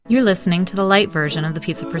You're listening to the LITE version of The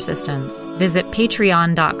Piece of Persistence. Visit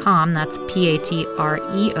patreon.com, that's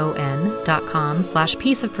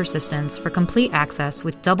patreon.com/Piece of Persistence for complete access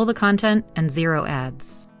with double the content and 0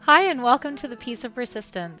 ads. Hi, and welcome to The Piece of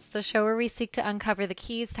Persistence, the show where we seek to uncover the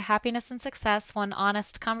keys to happiness and success, one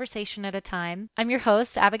honest conversation at a time. I'm your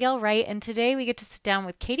host, Abigail Wright, and today we get to sit down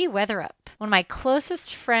with Katie Weatherup, one of my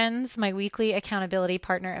closest friends, my weekly accountability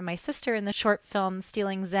partner, and my sister in the short film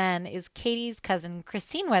Stealing Zen is Katie's cousin,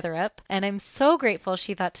 Christine Weatherup, and I'm so grateful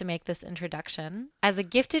she thought to make this introduction. As a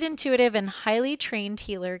gifted, intuitive, and highly trained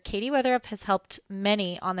healer, Katie Weatherup has helped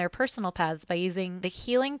many on their personal paths by using the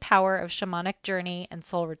healing power of shamanic journey and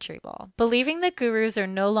soul retrieval. Believing that gurus are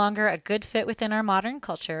no longer a good fit within our modern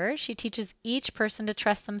culture, she teaches each person to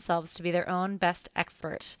trust themselves to be their own best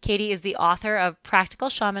expert. Katie is the author of Practical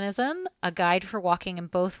Shamanism, a guide for walking in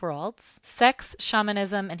both worlds, Sex,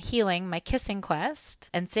 Shamanism, and Healing, My Kissing Quest,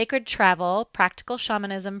 and Sacred Travel, Practical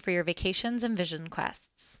Shamanism for Your Vacations and Vision Quests.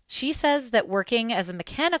 She says that working as a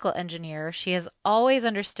mechanical engineer, she has always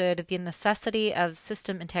understood the necessity of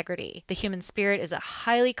system integrity. The human spirit is a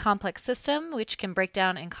highly complex system which can break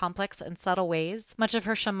down in complex and subtle ways. Much of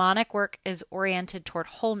her shamanic work is oriented toward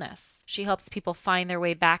wholeness. She helps people find their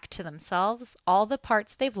way back to themselves, all the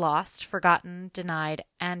parts they've lost, forgotten, denied,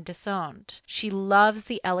 and disowned. She loves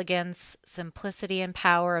the elegance, simplicity, and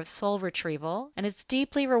power of soul retrieval, and it's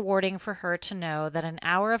deeply rewarding for her to know that an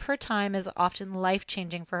hour of her time is often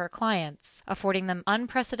life-changing for her clients, affording them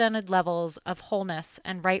unprecedented levels of wholeness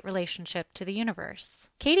and right relationship to the universe.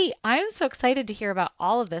 Katie, I'm so excited to hear about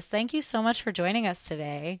all of this. Thank you so much for joining us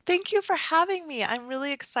today. Thank you for having me. I'm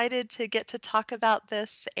really excited to get to talk about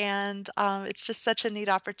this, and it's just such a neat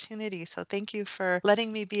opportunity. So thank you for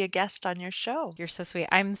letting me be a guest on your show. You're so sweet.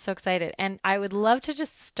 I'm so excited. And I would love to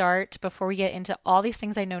just start, before we get into all these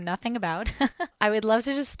things I know nothing about, I would love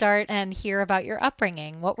to just start and hear about your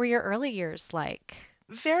upbringing. What were your early years like?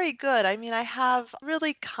 Very good. I mean, I have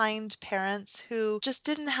really kind parents who just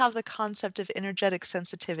didn't have the concept of energetic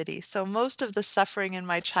sensitivity. So most of the suffering in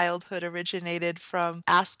my childhood originated from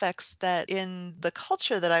aspects that in the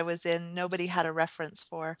culture that I was in, nobody had a reference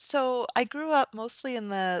for. So I grew up mostly in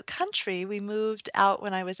the country. We moved out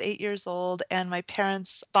when I was 8 years old, and my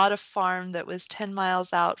parents bought a farm that was 10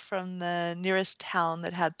 miles out from the nearest town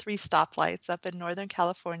that had 3 stoplights up in Northern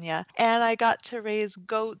California. And I got to raise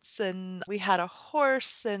goats, and we had a horse.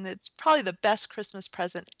 And it's probably the best Christmas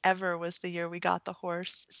present ever was the year we got the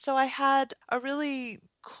horse. So I had a really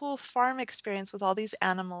cool farm experience with all these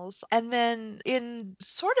animals. And then in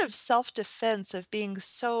sort of self-defense of being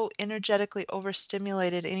so energetically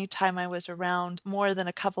overstimulated anytime I was around more than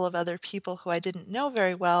a couple of other people who I didn't know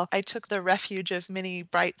very well, I took the refuge of many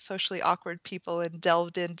bright, socially awkward people and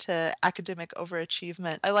delved into academic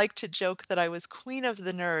overachievement. I like to joke that I was queen of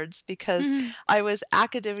the nerds because I was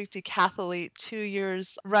academic decathlete 2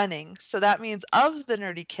 years running. So that means of the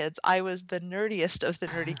nerdy kids, I was the nerdiest of the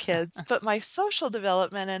nerdy kids. But my social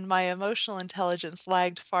development and my emotional intelligence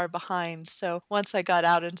lagged far behind. So once I got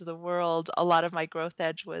out into the world, a lot of my growth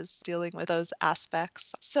edge was dealing with those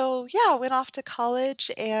aspects. So yeah, I went off to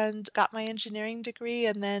college and got my engineering degree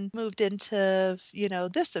and then moved into,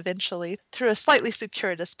 this eventually through a slightly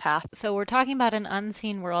circuitous path. So we're talking about an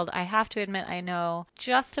unseen world. I have to admit, I know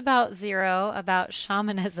just about zero about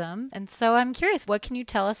shamanism. And so I'm curious, what can you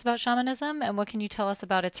tell us about shamanism and what can you tell us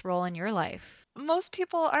about its role in your life? Most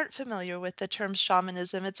people aren't familiar with the term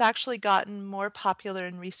shamanism. It's actually gotten more popular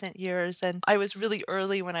in recent years. And I was really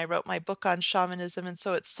early when I wrote my book on shamanism. And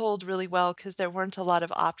so it sold really well because there weren't a lot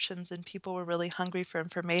of options and people were really hungry for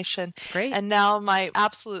information. Great. And now my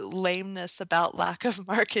absolute lameness about lack of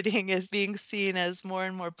marketing is being seen as more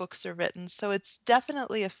and more books are written. So it's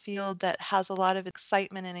definitely a field that has a lot of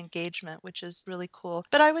excitement and engagement, which is really cool.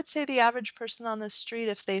 But I would say the average person on the street,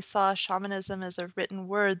 if they saw shamanism as a written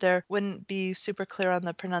word, there wouldn't be super clear on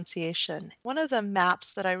the pronunciation. One of the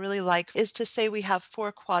maps that I really like is to say we have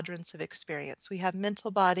 4 quadrants of experience. We have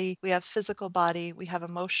mental body, we have physical body, we have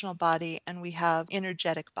emotional body, and we have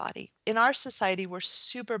energetic body. In our society, we're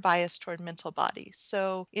super biased toward mental body.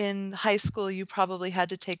 So in high school, you probably had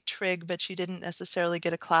to take trig, but you didn't necessarily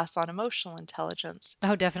get a class on emotional intelligence.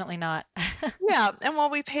 Oh, definitely not. Yeah. And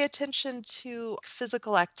while we pay attention to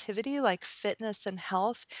physical activity like fitness and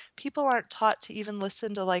health, people aren't taught to even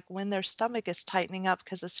listen to like when their stomach is tightening up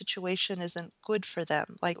because the situation isn't good for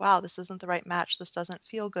them. Like, wow, this isn't the right match. This doesn't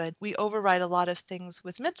feel good. We override a lot of things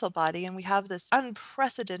with mental body, and we have this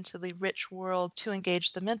unprecedentedly rich world to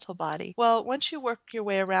engage the mental body. body. Well, once you work your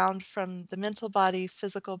way around from the mental body,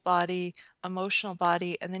 physical body, emotional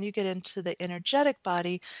body, and then you get into the energetic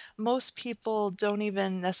body, most people don't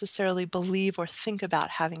even necessarily believe or think about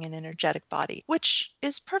having an energetic body, which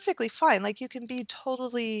is perfectly fine. Like, you can be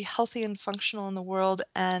totally healthy and functional in the world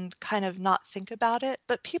and kind of not think about it.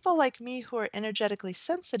 But people like me who are energetically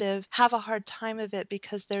sensitive have a hard time of it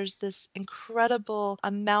because there's this incredible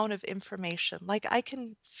amount of information. Like, I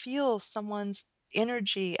can feel someone's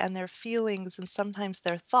energy and their feelings and sometimes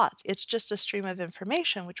their thoughts. It's just a stream of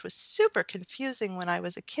information, which was super confusing when I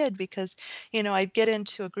was a kid because, I'd get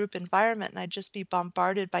into a group environment and I'd just be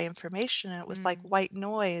bombarded by information and it was like white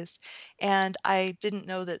noise. And I didn't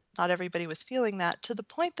know that not everybody was feeling that, to the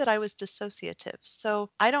point that I was dissociative. So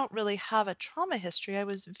I don't really have a trauma history. I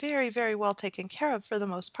was very, very well taken care of for the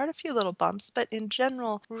most part, a few little bumps, but in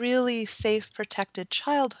general, really safe, protected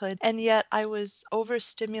childhood. And yet I was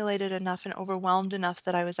overstimulated enough and overwhelmed enough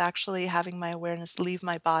that I was actually having my awareness leave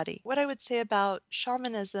my body. What I would say about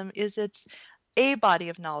shamanism is it's a body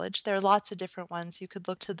of knowledge. There are lots of different ones. You could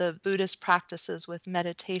look to the Buddhist practices with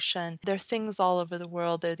meditation. There are things all over the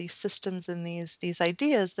world. There are these systems and these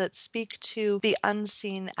ideas that speak to the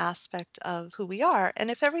unseen aspect of who we are. And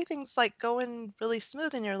if everything's like going really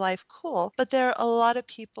smooth in your life, cool. But there are a lot of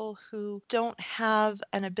people who don't have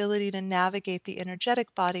an ability to navigate the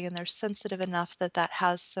energetic body, and they're sensitive enough that that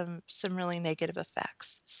has some really negative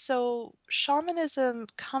effects. So shamanism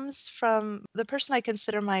comes from the person I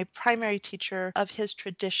consider my primary teacher of his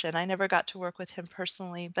tradition. I never got to work with him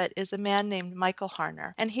personally, but is a man named Michael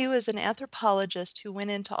Harner. And he was an anthropologist who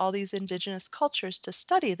went into all these indigenous cultures to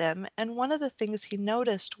study them. And one of the things he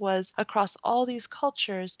noticed was across all these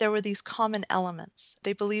cultures, there were these common elements.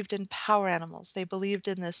 They believed in power animals. They believed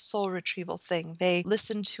in this soul retrieval thing. They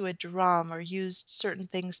listened to a drum or used certain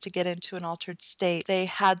things to get into an altered state. They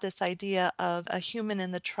had this idea of a human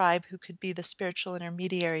in the tribe who could be the spiritual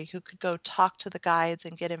intermediary, who could go talk to the guides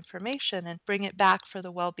and get information and bring it back for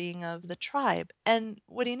the well-being of the tribe. And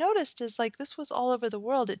what he noticed is, like, this was all over the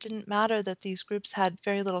world. It didn't matter that these groups had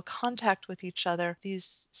very little contact with each other.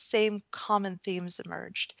 These same common themes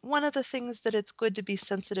emerged. One of the things that it's good to be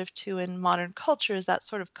sensitive to in modern culture is that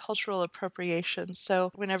sort of cultural appropriation.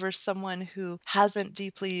 So whenever someone who hasn't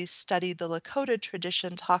deeply studied the Lakota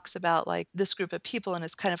tradition talks about like this group of people and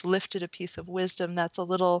has kind of lifted a piece of wisdom, that's a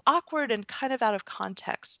little awkward and kind of out of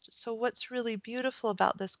context. So what's really beautiful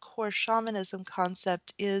about this core shamanism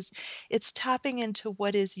concept is it's tapping into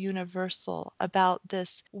what is universal about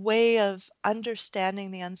this way of understanding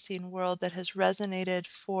the unseen world that has resonated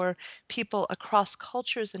for people across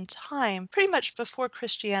cultures and time, pretty much before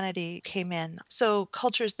Christianity came in. So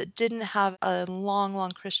cultures that didn't have a long,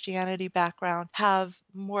 long Christianity background have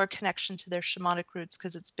more connection to their shamanic roots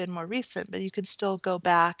because it's been more recent, but you can still go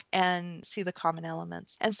back and see the common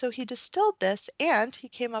elements. And so he distilled this and he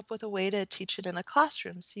came up with a way to teach it in a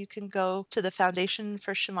classroom. So you can go to the Foundation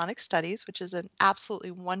for Shamanic Studies, which is an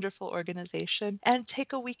absolutely wonderful organization, and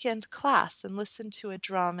take a weekend class and listen to a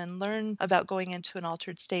drum and learn about going into an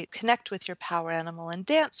altered state, connect with your power animal and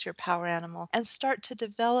dance your power animal, and start to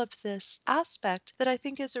develop this aspect that I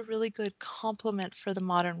think is a really good complement for the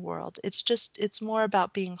modern world. It's more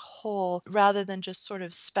about being whole rather than just sort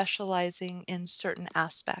of specializing in certain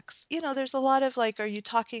aspects. There's a lot of like, are you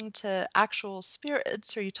talking to actual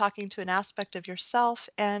spirits? Are you talking to an aspect of yourself?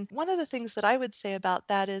 And one of the things that I would say about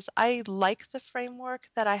that is I like the framework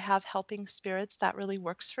that I have helping spirits. That really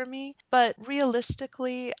works for me. But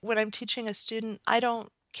realistically, when I'm teaching a student, I don't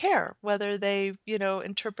care whether they,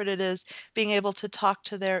 interpret it as being able to talk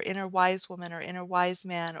to their inner wise woman or inner wise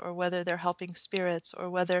man, or whether they're helping spirits, or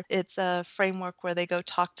whether it's a framework where they go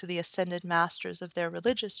talk to the ascended masters of their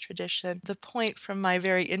religious tradition. The point from my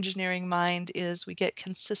very engineering mind is we get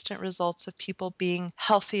consistent results of people being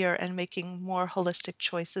healthier and making more holistic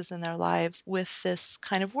choices in their lives with this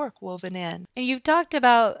kind of work woven in. And you've talked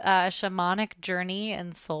about shamanic journey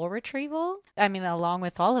and soul retrieval. I mean, along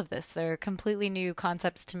with all of this, they're completely new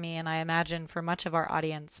concepts to me, and I imagine for much of our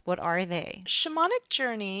audience. What are they? Shamanic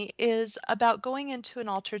journey is about going into an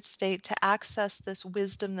altered state to access this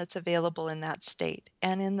wisdom that's available in that state.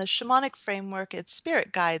 And in the shamanic framework, it's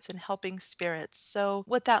spirit guides and helping spirits. So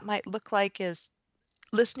what that might look like is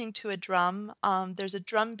listening to a drum. There's a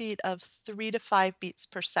drum beat of 3 to 5 beats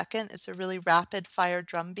per second. It's a really rapid fire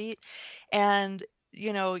drum beat. And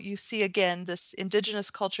you see again, this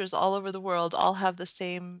indigenous cultures all over the world all have the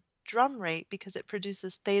same drum rate because it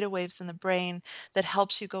produces theta waves in the brain that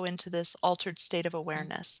helps you go into this altered state of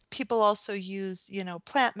awareness. People also use,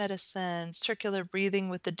 plant medicine, circular breathing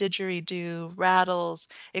with the didgeridoo, rattles,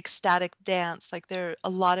 ecstatic dance. Like there are a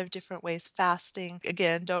lot of different ways. Fasting,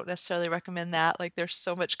 again, don't necessarily recommend that. Like there's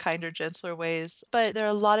so much kinder, gentler ways, but there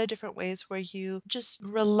are a lot of different ways where you just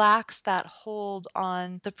relax that hold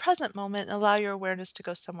on the present moment and allow your awareness to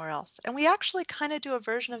go somewhere else. And we actually kind of do a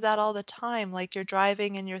version of that all the time. Like you're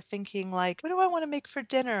driving and you're thinking like, what do I want to make for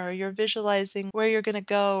dinner? Or you're visualizing where you're going to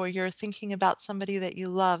go, or you're thinking about somebody that you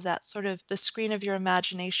love. That sort of the screen of your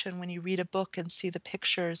imagination when you read a book and see the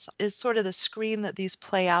pictures is sort of the screen that these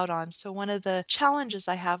play out on. So one of the challenges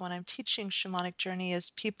I have when I'm teaching shamanic journey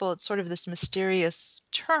is people, it's sort of this mysterious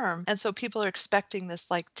term. And so people are expecting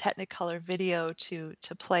this like technicolor video to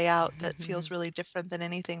play out that feels really different than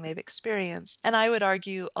anything they've experienced. And I would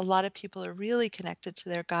argue a lot of people are really connected to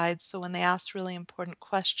their guides. So when they ask really important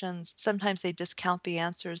questions, sometimes they discount the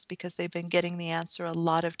answers because they've been getting the answer a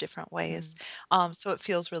lot of different ways. So it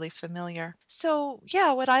feels really familiar. So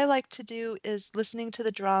yeah, what I like to do is listening to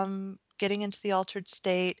the drum, getting into the altered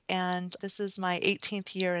state. And this is my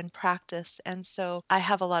 18th year in practice. And so I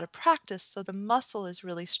have a lot of practice. So the muscle is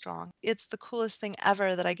really strong. It's the coolest thing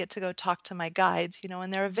ever that I get to go talk to my guides,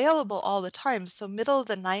 and they're available all the time. So middle of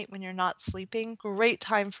the night when you're not sleeping, great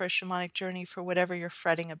time for a shamanic journey for whatever you're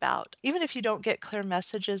fretting about. Even if you don't get clear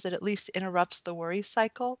messages, it at least interrupts the worry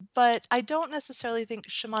cycle. But I don't necessarily think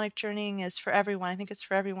shamanic journeying is for everyone. I think it's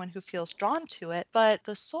for everyone who feels drawn to it. But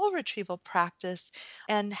the soul retrieval practice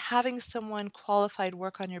and having someone qualified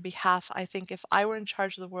work on your behalf, I think if I were in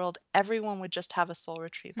charge of the world, everyone would just have a soul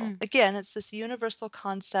retrieval. Again, it's this universal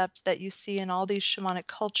concept that you see in all these shamanic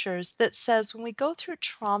cultures that says when we go through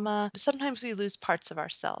trauma, sometimes we lose parts of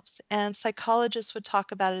ourselves. And psychologists would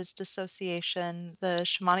talk about it as dissociation. The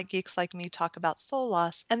shamanic geeks like me talk about soul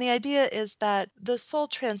loss. And the idea is that the soul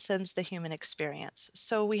transcends the human experience.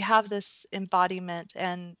 So we have this embodiment,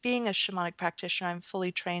 and being a shamanic practitioner, I'm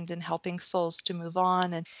fully trained in helping souls to move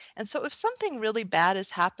on. And so if something really bad is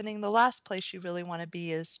happening, the last place you really want to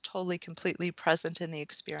be is totally, completely present in the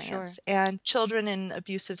experience. And children in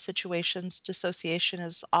abusive situations, dissociation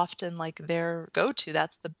is often like their go-to.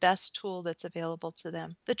 That's the best tool that's available to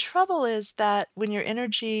them. The trouble is that when your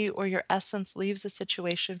energy or your essence leaves a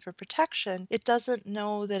situation for protection, it doesn't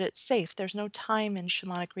know that it's safe. There's no time in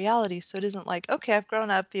shamanic reality. So it isn't like, okay, I've grown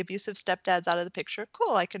up, the abusive stepdad's out of the picture.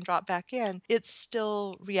 Cool, I can drop back in. It's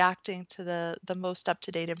still reacting to the most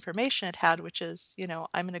up-to-date information it had, which is,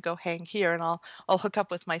 I'm going to go hang here and I'll hook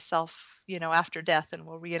up with myself, after death, and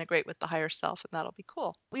we'll reintegrate with the higher self, and that'll be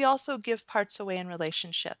cool. We also give parts away in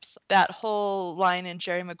relationships. That whole line in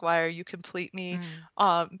Jerry Maguire, "You complete me,"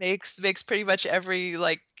 makes pretty much every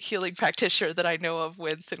like healing practitioner that I know of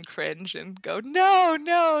wince and cringe and go,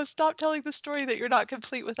 no, stop telling the story that you're not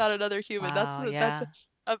complete without another human. Wow,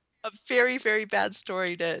 That's a very, very bad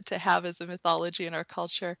story to have as a mythology in our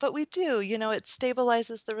culture. But we do, it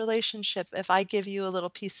stabilizes the relationship. If I give you a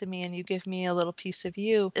little piece of me and you give me a little piece of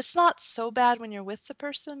you, it's not so bad when you're with the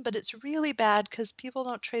person, but it's really bad because people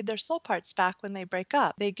don't trade their soul parts back when they break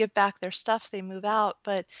up. They give back their stuff, they move out,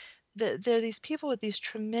 but there are these people with these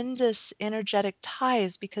tremendous energetic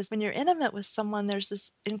ties, because when you're intimate with someone, there's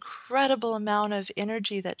this incredible amount of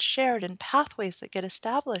energy that's shared and pathways that get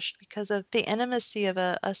established because of the intimacy of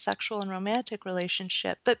a sexual and romantic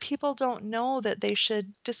relationship. But people don't know that they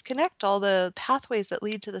should disconnect all the pathways that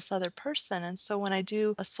lead to this other person. And so when I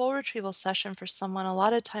do a soul retrieval session for someone, a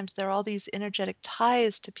lot of times there are all these energetic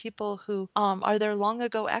ties to people who are their long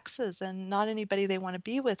ago exes and not anybody they want to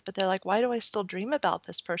be with, but they're like, why do I still dream about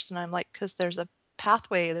this person? I'm like, because there's a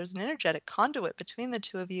pathway, there's an energetic conduit between the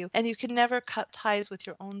two of you, and you can never cut ties with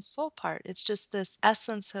your own soul part. It's just this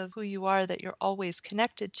essence of who you are that you're always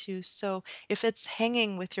connected to. So if it's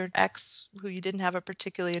hanging with your ex who you didn't have a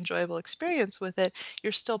particularly enjoyable experience with it,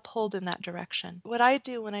 you're still pulled in that direction. What I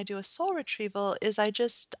do when I do a soul retrieval is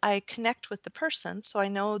I connect with the person, so I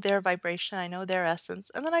know their vibration, I know their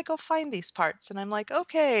essence, and then I go find these parts, and I'm like,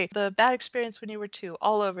 okay, the bad experience when you were 2,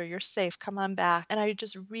 all over, you're safe, come on back. And I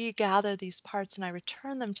just regather these parts and I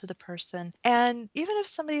return them to the person. And even if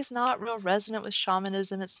somebody's not real resonant with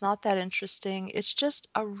shamanism, it's not that interesting, it's just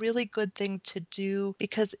a really good thing to do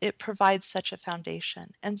because it provides such a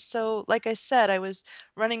foundation. And so, like I said, I was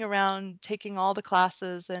running around taking all the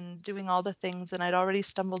classes and doing all the things, and I'd already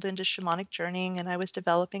stumbled into shamanic journeying and I was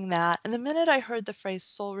developing that. And the minute I heard the phrase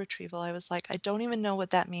soul retrieval, I was like, I don't even know what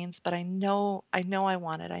that means, but I know I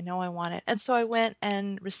want it. And so I went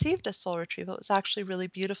and received a soul retrieval. It was actually really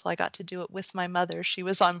beautiful. I got to do it with my mother mother. She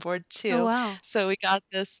was on board Oh, too. wow. So we got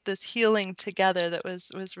this healing together that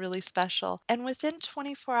was really special. And within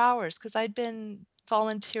 24 hours, because I'd been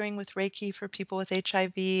volunteering with Reiki for people with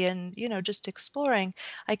HIV and, just exploring,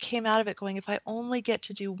 I came out of it going, if I only get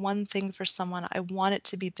to do one thing for someone, I want it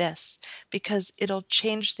to be this, because it'll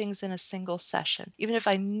change things in a single session. Even if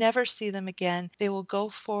I never see them again, they will go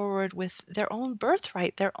forward with their own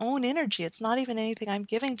birthright, their own energy. It's not even anything I'm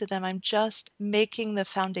giving to them. I'm just making the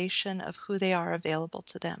foundation of who they are available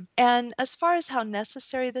to them. And as far as how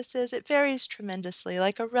necessary this is, it varies tremendously.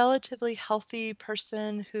 Like a relatively healthy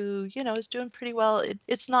person who, is doing pretty well,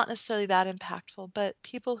 it's not necessarily that impactful, but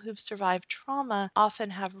people who've survived trauma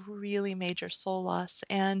often have really major soul loss.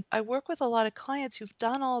 And I work with a lot of clients who've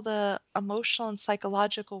done all the emotional and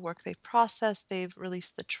psychological work. They've processed, they've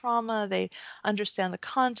released the trauma, they understand the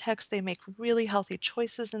context, they make really healthy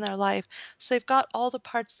choices in their life. So they've got all the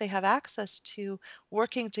parts they have access to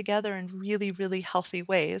working together in really, really healthy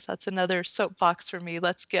ways. That's another soapbox for me.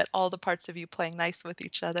 Let's get all the parts of you playing nice with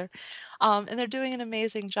each other. And they're doing an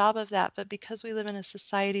amazing job of that. But because we live in a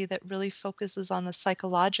society that really focuses on the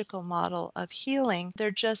psychological model of healing,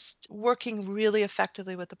 they're just working really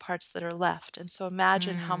effectively with the parts that are left. And so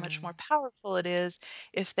imagine how much more powerful it is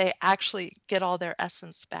if they actually get all their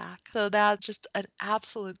essence back. So that's just an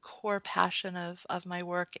absolute core passion of my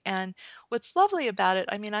work. And what's lovely about it,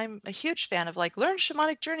 I mean, I'm a huge fan of like, learn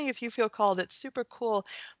shamanic journey if you feel called. It's super cool.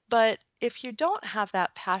 But if you don't have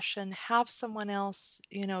that passion, have someone else,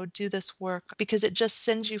 do this work, because it just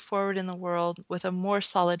sends you forward in the world with a more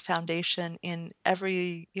solid foundation in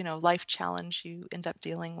every, life challenge you end up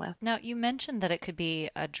dealing with. Now, you mentioned that it could be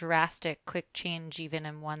a drastic, quick change even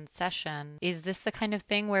in one session. Is this the kind of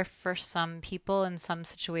thing where for some people in some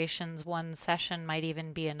situations, one session might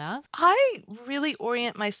even be enough? I really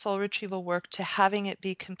orient my soul retrieval work to having it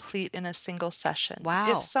be complete in a single session.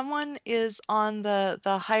 Wow. If someone is on the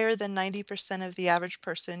higher than 90% of the average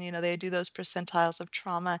person, they do those percentiles of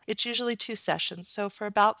trauma, it's usually 2 sessions. So for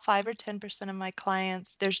about 5 or 10% of my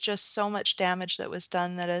clients, there's just so much damage that was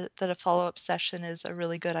done that a follow-up session is a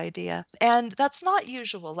really good idea. And that's not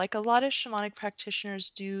usual. Like a lot of shamanic practitioners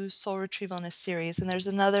do soul retrieval in a series. And there's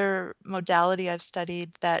another modality I've studied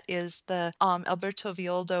that is the Alberto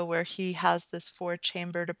Villoldo, where he has this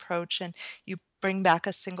 4-chambered approach, and you bring back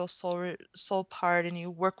a single soul part and you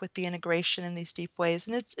work with the integration in these deep ways.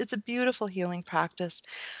 And it's a beautiful healing practice.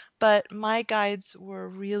 But my guides were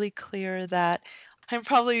really clear that I'm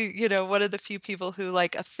probably, one of the few people who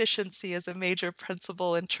like efficiency is a major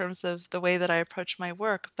principle in terms of the way that I approach my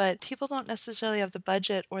work, but people don't necessarily have the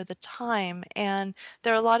budget or the time. And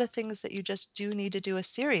there are a lot of things that you just do need to do a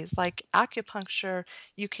series, like acupuncture.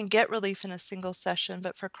 You can get relief in a single session,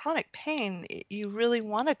 but for chronic pain, you really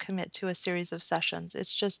want to commit to a series of sessions.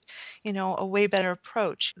 It's just, a way better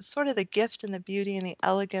approach. It's sort of the gift and the beauty and the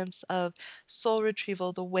elegance of soul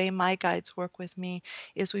retrieval, the way my guides work with me,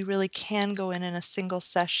 is we really can go in a single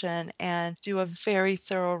session and do a very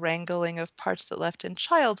thorough wrangling of parts that left in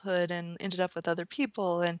childhood and ended up with other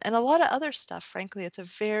people and a lot of other stuff. Frankly, it's a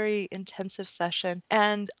very intensive session.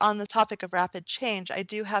 And on the topic of rapid change, I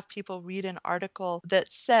do have people read an article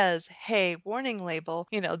that says, hey, warning label,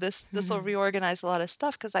 this will reorganize a lot of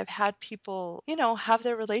stuff, because I've had people, have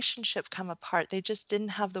their relationship come apart. They just didn't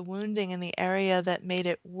have the wounding in the area that made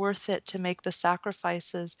it worth it to make the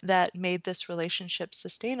sacrifices that made this relationship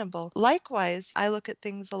sustainable. Likewise, I look at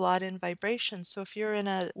things a lot in vibration. So if you're in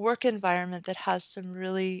a work environment that has some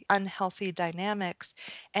really unhealthy dynamics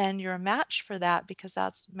and you're a match for that because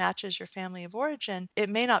that matches your family of origin, it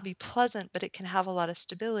may not be pleasant, but it can have a lot of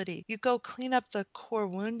stability. You go clean up the core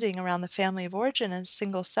wounding around the family of origin in a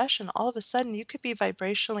single session, all of a sudden you could be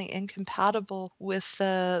vibrationally incompatible with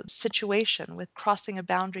the situation, with crossing of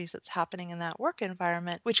boundaries that's happening in that work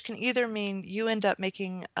environment, which can either mean you end up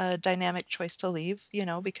making a dynamic choice to leave,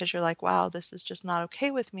 because you're like, wow, this is just not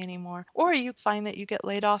okay with me anymore. Or you find that you get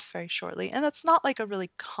laid off very shortly. And that's not like a really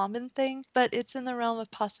common thing, but it's in the realm of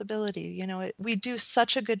possibility. We do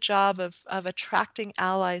such a good job of attracting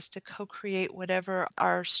allies to co-create whatever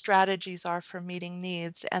our strategies are for meeting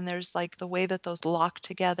needs. And there's like the way that those lock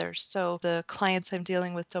together. So the clients I'm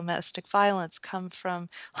dealing with domestic violence come from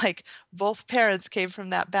like both parents came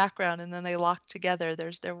from that background and then they lock together.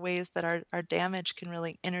 There are ways that our damage can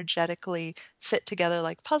really energetically fit together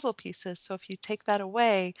like puzzle pieces. So if you take that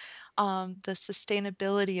away, the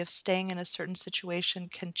sustainability of staying in a certain situation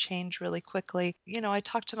can change really quickly. I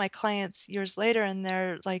talk to my clients years later and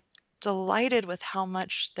they're like delighted with how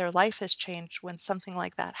much their life has changed when something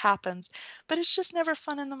like that happens. But it's just never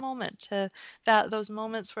fun in the moment to that those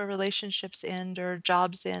moments where relationships end or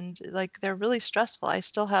jobs end, like they're really stressful. I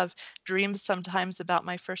still have dreams sometimes about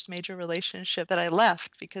my first major relationship that I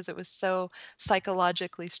left because it was so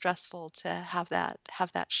psychologically stressful to have that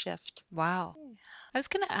shift. Wow. I was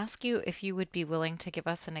going to ask you if you would be willing to give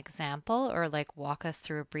us an example or like walk us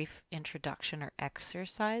through a brief introduction or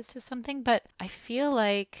exercise to something, but I feel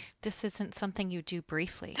like this isn't something you do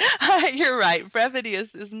briefly. You're right. Brevity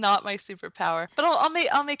is not my superpower, but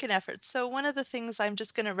I'll make an effort. So one of the things I'm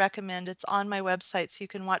just going to recommend, it's on my website, so you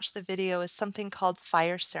can watch the video, is something called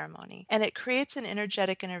fire ceremony, and it creates an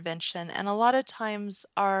energetic intervention. And a lot of times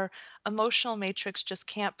our emotional matrix just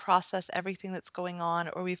can't process everything that's going on,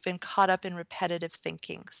 or we've been caught up in repetitive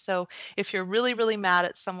thinking. So if you're really, really mad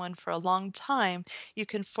at someone for a long time, you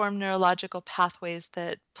can form neurological pathways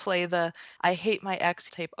that play the I hate my ex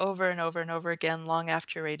tape over and over and over again long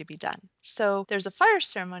after you're ready to be done. So there's a fire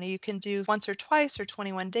ceremony you can do once or twice or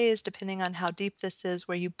 21 days, depending on how deep this is,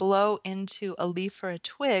 where you blow into a leaf or a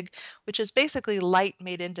twig, which is basically light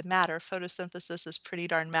made into matter. Photosynthesis is pretty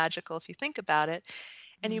darn magical if you think about it.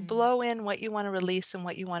 And you Mm. blow in what you want to release and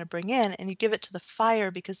what you want to bring in, and you give it to the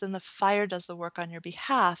fire, because then the fire does the work on your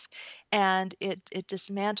behalf, and it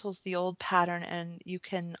dismantles the old pattern, and you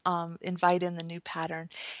can invite in the new pattern.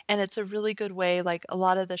 And it's a really good way. Like, a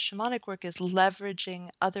lot of the shamanic work is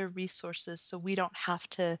leveraging other resources, so we don't have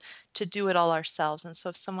to do it all ourselves. And so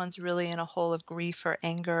if someone's really in a hole of grief or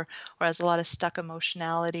anger, or has a lot of stuck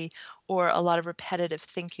emotionality or a lot of repetitive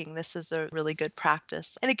thinking, this is a really good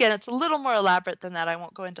practice. And again, it's a little more elaborate than that. I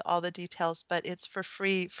won't go into all the details, but it's for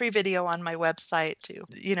free video on my website to,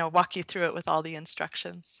 walk you through it with all the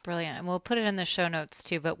instructions. Brilliant. And we'll put it in the show notes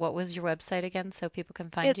too, but what was your website again so people can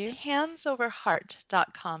find It's you?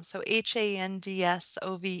 handsoverheart.com. So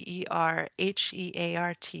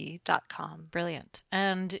handsoverheart.com. Brilliant.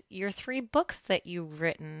 And your 3 books that you've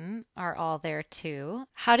written are all there too.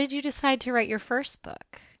 How did you decide to write your first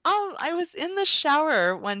book? I was in the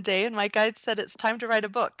shower one day and my guide said it's time to write a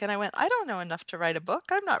book. And I went, I don't know enough to write a book.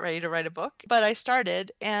 I'm not ready to write a book. But I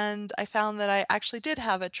started, and I found that I actually did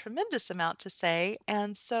have a tremendous amount to say.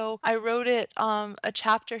 And so I wrote it a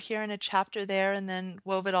chapter here and a chapter there, and then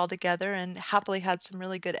wove it all together, and happily had some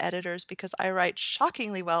really good editors, because I write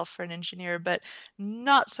shockingly well for an engineer, but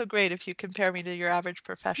not so great if you compare me to your average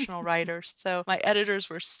professional writer. So my editors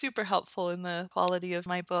were super helpful in the quality of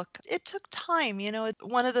my book. It took time.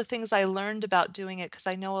 One of the things I learned about doing it, because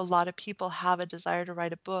I know a lot of people have a desire to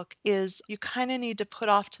write a book, is you kind of need to put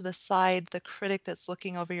off to the side the critic that's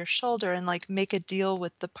looking over your shoulder, and like make a deal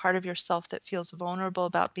with the part of yourself that feels vulnerable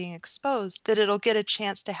about being exposed, that it'll get a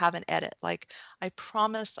chance to have an edit. Like, I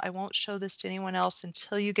promise I won't show this to anyone else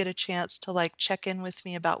until you get a chance to like check in with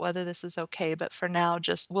me about whether this is okay. But for now,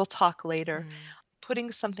 just we'll talk later.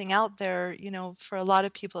 Putting something out there, for a lot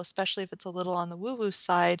of people, especially if it's a little on the woo-woo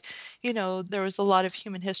side, there was a lot of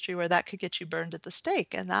human history where that could get you burned at the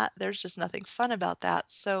stake, and that there's just nothing fun about that.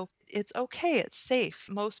 So it's okay. It's safe.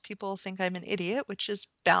 Most people think I'm an idiot, which is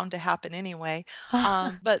bound to happen anyway.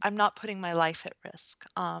 But I'm not putting my life at risk.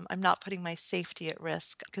 I'm not putting my safety at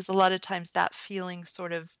risk, because a lot of times that feeling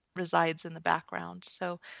sort of resides in the background.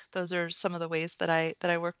 So those are some of the ways that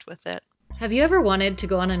I worked with it. Have you ever wanted to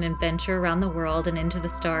go on an adventure around the world and into the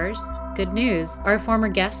stars? Good news! Our former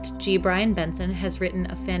guest, G. Brian Benson, has written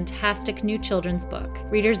a fantastic new children's book.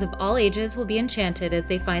 Readers of all ages will be enchanted as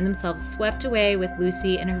they find themselves swept away with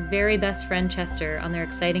Lucy and her very best friend Chester on their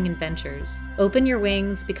exciting adventures. Open your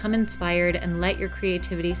wings, become inspired, and let your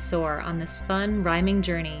creativity soar on this fun, rhyming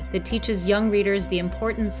journey that teaches young readers the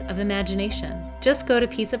importance of imagination. Just go to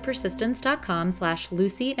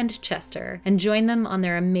pieceofpersistence.com/Lucy and Chester and join them on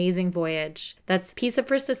their amazing voyage. That's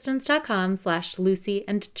pieceofpersistence.com/Lucy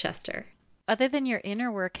and Chester. Other than your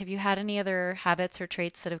inner work, have you had any other habits or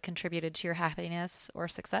traits that have contributed to your happiness or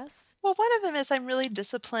success? Well, one of them is I'm really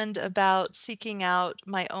disciplined about seeking out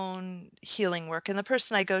my own healing work. And the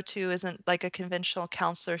person I go to isn't like a conventional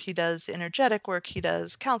counselor. He does energetic work, he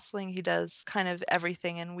does counseling, he does kind of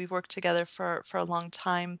everything. And we've worked together for a long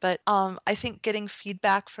time. But I think getting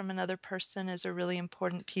feedback from another person is a really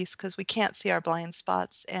important piece, because we can't see our blind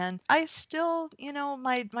spots. And I still,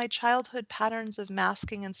 my childhood patterns of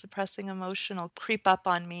masking and suppressing emotion will creep up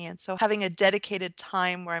on me. And so having a dedicated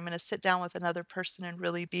time where I'm going to sit down with another person and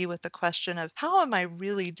really be with the question of how am I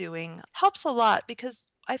really doing helps a lot, because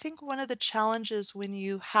I think one of the challenges when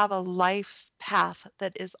you have a life path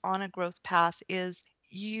that is on a growth path is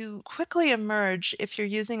you quickly emerge, if you're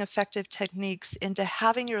using effective techniques, into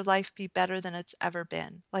having your life be better than it's ever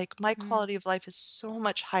been. Like my Mm. quality of life is so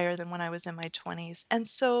much higher than when I was in my 20s. And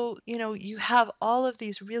so, you have all of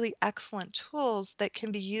these really excellent tools that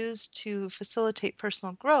can be used to facilitate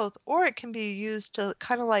personal growth, or it can be used to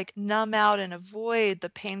kind of like numb out and avoid the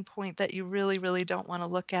pain point that you really, really don't want to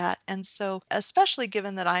look at. And so, especially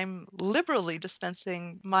given that I'm liberally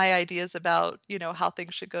dispensing my ideas about, how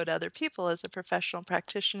things should go to other people as a professional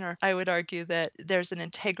practitioner, I would argue that there's an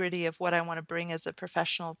integrity of what I want to bring as a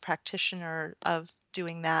professional practitioner of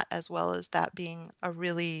doing that, as well as that being a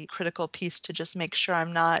really critical piece to just make sure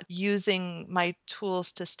I'm not using my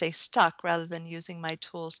tools to stay stuck rather than using my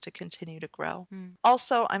tools to continue to grow. Mm.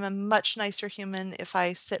 Also, I'm a much nicer human if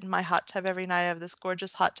I sit in my hot tub every night. I have this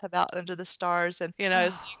gorgeous hot tub out under the stars, and I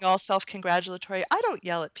was Oh. being all self-congratulatory. I don't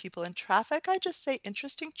yell at people in traffic. I just say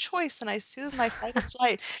interesting choice, and I soothe my fight or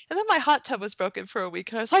flight. And then my hot tub was broken for a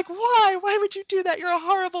week, and I was like, why? Why would you do that? You're a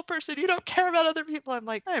horrible person. You don't care about other people. I'm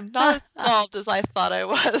like, I am not as involved as I thought I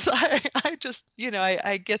was. I just,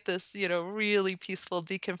 I get this, really peaceful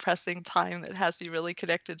decompressing time that has me really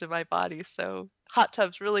connected to my body. So hot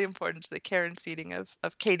tub's really important to the care and feeding of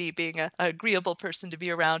Katie being a agreeable person to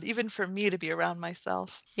be around, even for me to be around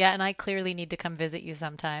myself. Yeah, and I clearly need to come visit you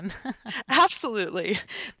sometime. Absolutely.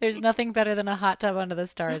 There's nothing better than a hot tub under the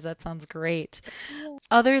stars. That sounds great.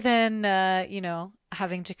 Other than,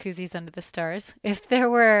 having jacuzzis under the stars, if there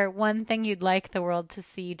were one thing you'd like the world to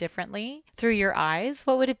see differently through your eyes,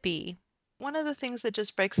 what would it be? One of the things that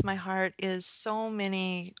just breaks my heart is so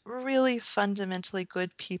many really fundamentally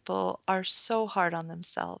good people are so hard on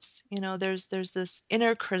themselves. There's this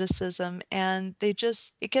inner criticism, and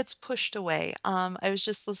it gets pushed away. I was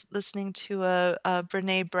just listening to a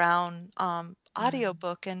Brene Brown Mm.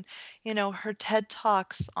 audiobook, and her TED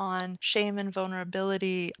Talks on shame and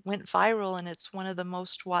vulnerability went viral, and it's one of the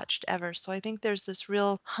most watched ever. So I think there's this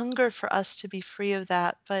real hunger for us to be free of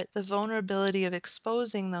that, but the vulnerability of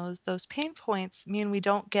exposing those pain points mean we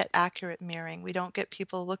don't get accurate mirroring. We don't get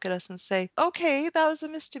people look at us and say, okay, that was a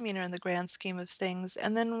misdemeanor in the grand scheme of things.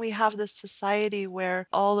 And then we have this society where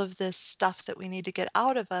all of this stuff that we need to get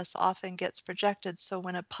out of us often gets projected. So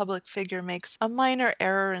when a public figure makes a minor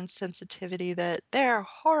error in sensitivity, that they're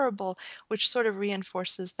horrible, which sort of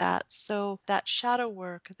reinforces that. So that shadow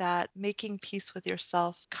work, that making peace with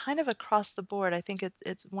yourself, kind of across the board, I think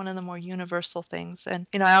it's one of the more universal things. And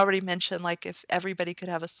I already mentioned, like, if everybody could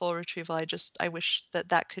have a soul retrieval, I wish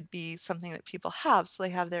that could be something that people have, so they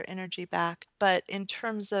have their energy back. But in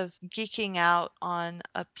terms of geeking out on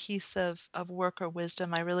a piece of work or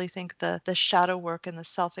wisdom, I really think the shadow work and the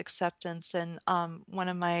self acceptance. And one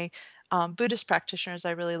of my Buddhist practitioners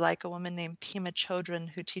I really like, a woman named Pema Chodron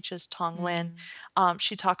who teaches Tonglen. Mm.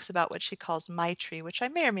 She talks about what she calls Maitri, which I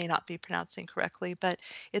may or may not be pronouncing correctly, but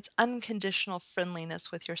it's unconditional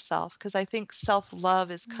friendliness with yourself. Because I think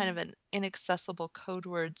self-love is kind of an inaccessible code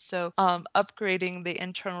word. So upgrading the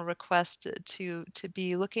internal request to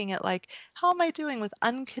be looking at, like, how am I doing with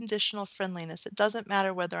unconditional friendliness? It doesn't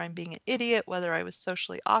matter whether I'm being an idiot, whether I was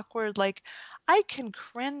socially awkward. Like, I can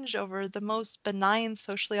cringe over the most benign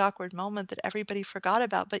socially awkward moment that everybody forgot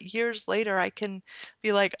about, but years later I can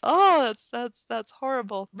be like, oh, that's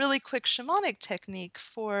horrible. Really quick shamanic technique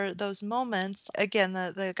for those moments. Again,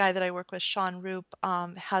 the guy that I work with, Sean Roop,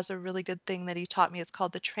 has a really good thing that he taught me. It's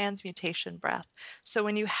called the transmutation breath. So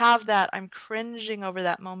when you have that, I'm cringing over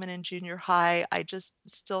that moment in junior high. I just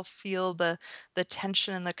still feel the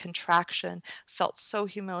tension and the contraction. Felt so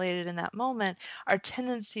humiliated in that moment. Our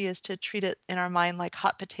tendency is to treat it in our mind like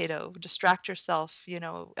hot potato, distract yourself,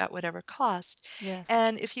 at whatever cost. Yes.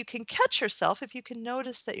 And if you can catch yourself, if you can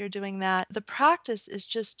notice that you're doing that, the practice is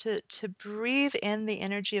just to breathe in the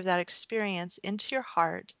energy of that experience into your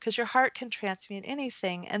heart, because your heart can transmute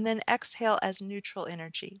anything, and then exhale as neutral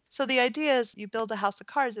energy. So the idea is, you build a house of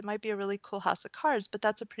cards, it might be a really cool house of cards, but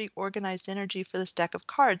that's a pretty organized energy for this deck of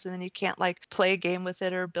cards, and then you can't like play a game with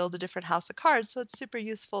it or build a different house of cards. So it's super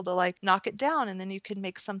useful to like knock it down, and then you can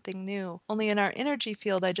make something new. Only in our energy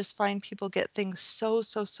field, I just find people get things so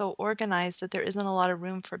organized that there isn't a lot of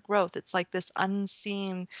room for growth. It's like this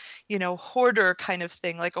unseen, hoarder kind of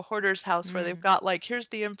thing, like a hoarder's house where they've Mm. got, like, here's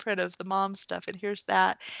the imprint of the mom stuff and here's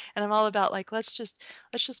that. And I'm all about, like, let's just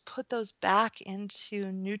put those back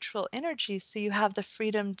into neutral energy, so you have the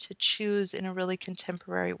freedom to choose in a really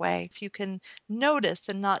contemporary way. If you can notice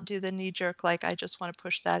and not do the knee jerk, like, I just want to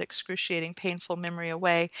push that excruciating painful memory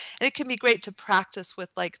away. And it can be great to practice with,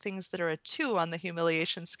 like, things that are a 2 on the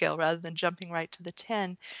humiliation scale rather than jumping right to the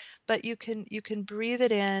 10. But you can breathe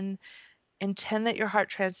it in intend that your heart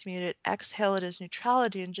transmute it, exhale it as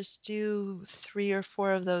neutrality, and just do 3 or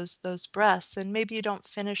 4 of those breaths. And maybe you don't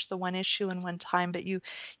finish the one issue in one time, but you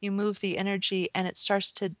move the energy, and it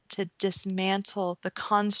starts to dismantle the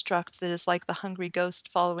construct that is like the hungry ghost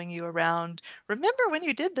following you around. Remember when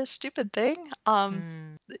you did this stupid thing?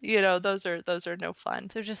 Those are no fun.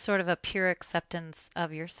 So just sort of a pure acceptance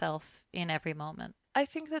of yourself in every moment. I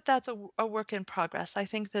think that that's a work in progress. I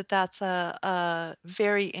think that that's a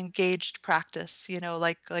very engaged practice.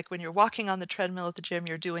 Like when you're walking on the treadmill at the gym,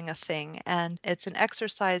 you're doing a thing, and it's an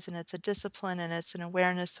exercise, and it's a discipline, and it's an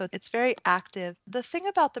awareness. So it's very active. The thing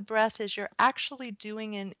about the breath is you're actually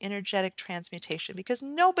doing an energetic transmutation, because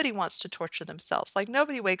nobody wants to torture themselves. Like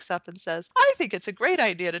nobody wakes up and says, I think it's a great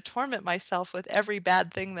idea to torment myself with every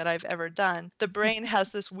bad thing that I've ever done. The brain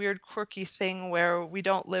has this weird quirky thing where we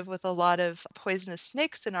don't live with a lot of poisonous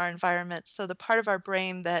snakes in our environment. So the part of our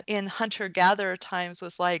brain that in hunter-gatherer times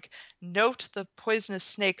was like, note the poisonous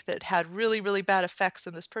snake that had really, really bad effects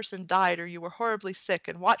and this person died, or you were horribly sick,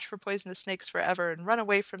 and watch for poisonous snakes forever and run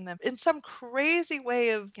away from them. In some crazy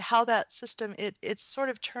way of how that system, it's sort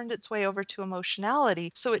of turned its way over to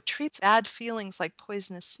emotionality. So it treats bad feelings like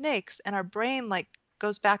poisonous snakes, and our brain like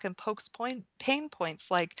goes back and pokes pain points,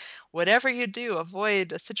 like whatever you do,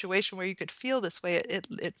 avoid a situation where you could feel this way.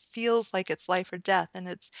 It feels like it's life or death. And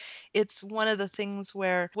it's one of the things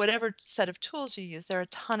where whatever set of tools you use, there are a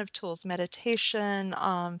ton of tools, meditation,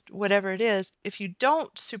 whatever it is. If you don't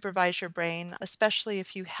supervise your brain, especially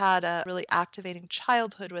if you had a really activating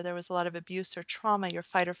childhood where there was a lot of abuse or trauma, your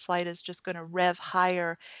fight or flight is just going to rev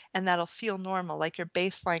higher, and that'll feel normal. Like your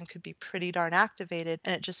baseline could be pretty darn activated,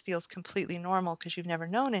 and it just feels completely normal because you've never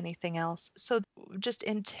known anything else. So just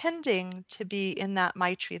intending to be in that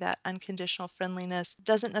Maitri, that unconditional friendliness,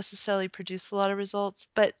 doesn't necessarily produce a lot of results,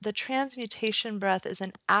 but the transmutation breath is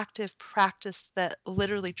an active practice that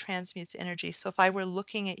literally transmutes energy. So if I were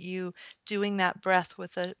looking at you doing that breath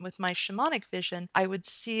with my shamanic vision, I would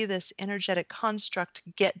see this energetic construct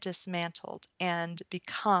get dismantled and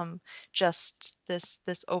become just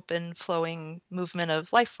this open flowing movement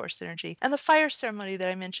of life force energy. And the fire ceremony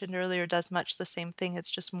that I mentioned earlier does much the same thing.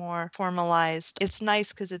 It's just more formalized. It's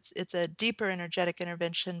nice because it's a deeper energetic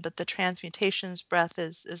intervention, but the transmutations breath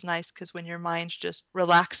is nice because when your mind's just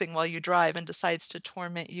relaxing while you drive and decides to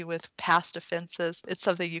torment you with past offenses, it's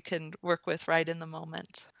something you can work with right in the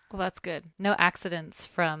moment. Well, that's good. No accidents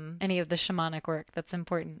from any of the shamanic work. That's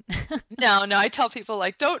important. No, I tell people,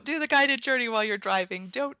 like, don't do the guided journey while you're driving.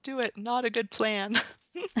 Don't do it. Not a good plan.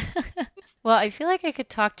 Well, I feel like I could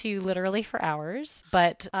talk to you literally for hours,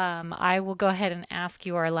 but I will go ahead and ask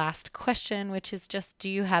you our last question, which is just, do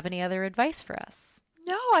you have any other advice for us?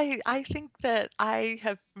 No, I think that I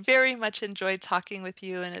have very much enjoyed talking with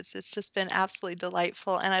you, and it's just been absolutely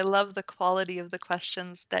delightful. And I love the quality of the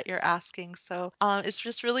questions that you're asking. So it's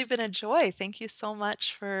just really been a joy. Thank you so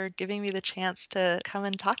much for giving me the chance to come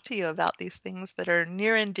and talk to you about these things that are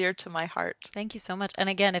near and dear to my heart. Thank you so much. And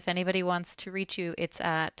again, if anybody wants to reach you, it's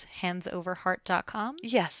at handsoverheart.com.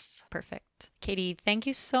 Yes. Perfect. Katie, thank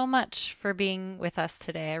you so much for being with us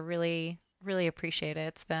today. I really appreciate it.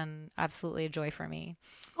 It's been absolutely a joy for me.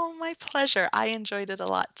 Oh, my pleasure. I enjoyed it a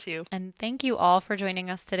lot too. And thank you all for joining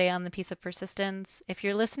us today on The Piece of Persistence. If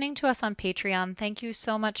you're listening to us on Patreon, thank you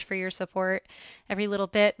so much for your support. Every little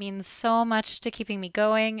bit means so much to keeping me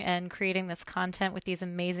going and creating this content with these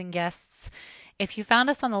amazing guests. If you found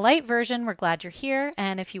us on the LITE version, we're glad you're here.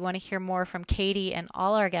 And if you want to hear more from Katie and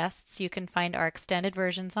all our guests, you can find our extended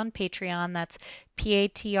versions on Patreon. That's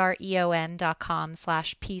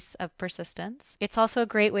patreon.com/piece of persistence. It's also a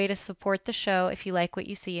great way to support the show if you like what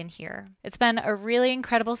you see and hear. It's been a really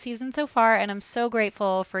incredible season so far, and I'm so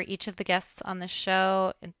grateful for each of the guests on the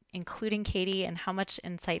show, including Katie, and how much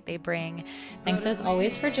insight they bring. Thanks as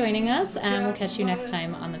always for joining us, and we'll catch you next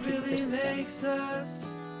time on The Piece of Persistence.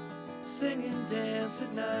 Sing and dance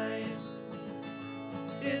at night.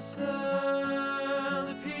 It's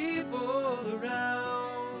the people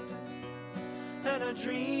around and our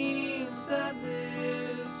dreams that live